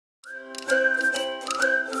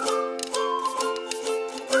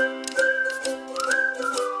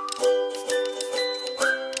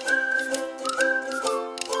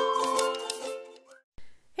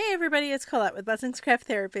it's Colette with Blessings Craft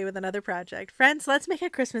Therapy with another project. Friends, let's make a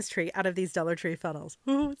Christmas tree out of these Dollar Tree funnels.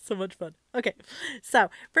 Ooh, it's so much fun. Okay,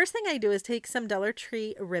 so first thing I do is take some Dollar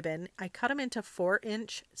Tree ribbon. I cut them into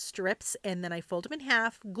 4-inch strips and then I fold them in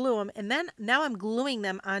half, glue them, and then now I'm gluing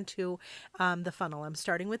them onto the funnel. I'm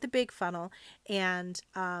starting with the big funnel and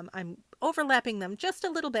I'm overlapping them just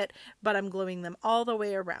a little bit, but I'm gluing them all the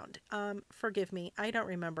way around. Forgive me, I don't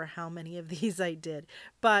remember how many of these I did,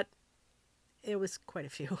 but it was quite a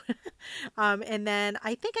few. And then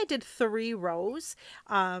I think I did 3 rows.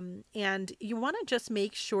 And you want to just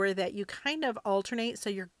make sure that you kind of alternate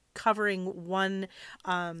so you're covering one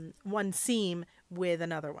seam with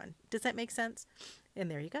another one. Does that make sense?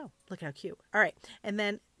 And there you go. Look how cute. All right. And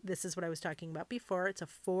then this is what I was talking about before. It's a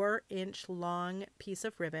 4-inch long piece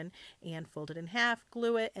of ribbon and fold it in half,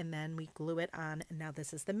 glue it, and then we glue it on. And now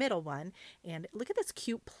this is the middle one. And look at this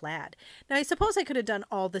cute plaid. Now, I suppose I could have done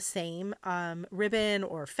all the same ribbon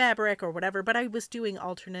or fabric or whatever, but I was doing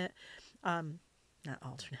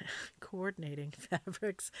coordinating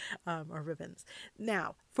fabrics or ribbons.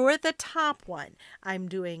 Now, for the top one, I'm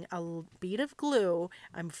doing a bead of glue.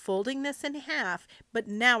 I'm folding this in half, but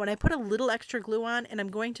now when I put a little extra glue on and I'm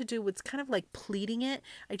going to do what's kind of like pleating it,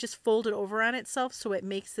 I just fold it over on itself so it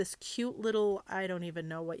makes this cute little, I don't even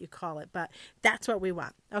know what you call it, but that's what we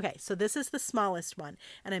want. Okay, so this is the smallest one,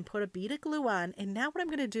 and I put a bead of glue on, and now what I'm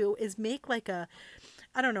going to do is make like a,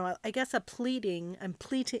 I don't know, I guess a pleating. I'm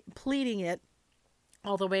pleating it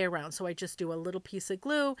all the way around. So I just do a little piece of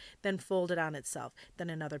glue, then fold it on itself, then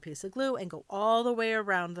another piece of glue, and go all the way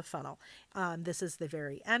around the funnel. This is the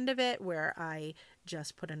very end of it where I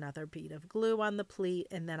just put another bead of glue on the pleat,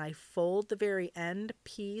 and then I fold the very end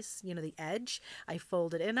piece, you know, the edge, I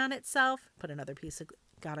fold it in on itself, put another piece of glue.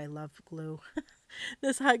 God, I love glue.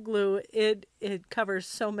 This hot glue, it covers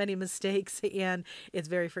so many mistakes and it's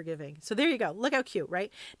very forgiving. So there you go. Look how cute,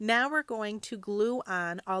 right? Now we're going to glue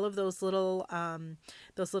on all of those little, I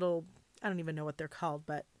don't even know what they're called,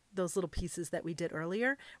 but those little pieces that we did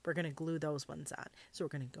earlier, we're going to glue those ones on. So we're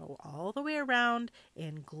going to go all the way around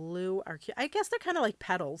and glue our, I guess they're kind of like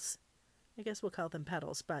petals. I guess we'll call them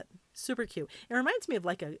petals, but super cute. It reminds me of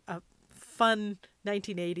like a fun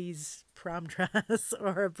 1980s prom dress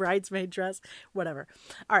or a bridesmaid dress, whatever.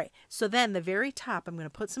 All right, so then the very top, I'm going to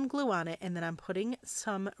put some glue on it, and then I'm putting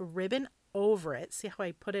some ribbon over it. See how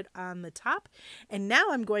I put it on the top? And now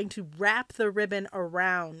I'm going to wrap the ribbon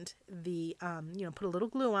around the, put a little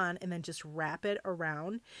glue on and then just wrap it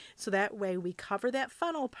around. So that way we cover that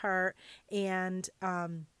funnel part, and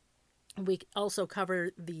we also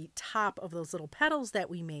cover the top of those little petals that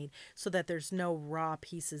we made so that there's no raw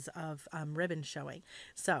pieces of ribbon showing.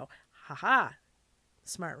 So, haha,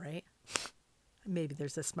 smart, right? Maybe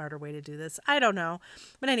there's a smarter way to do this. I don't know.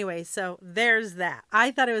 But anyway, so there's that. I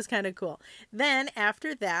thought it was kind of cool. Then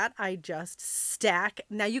after that, I just stack.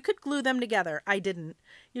 Now you could glue them together. I didn't.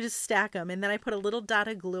 You just stack them. And then I put a little dot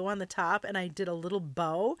of glue on the top, and I did a little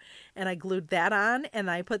bow, and I glued that on, and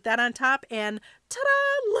I put that on top, and ta-da!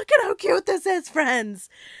 Look at how cute this is, friends.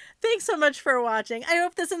 Thanks so much for watching. I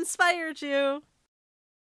hope this inspired you.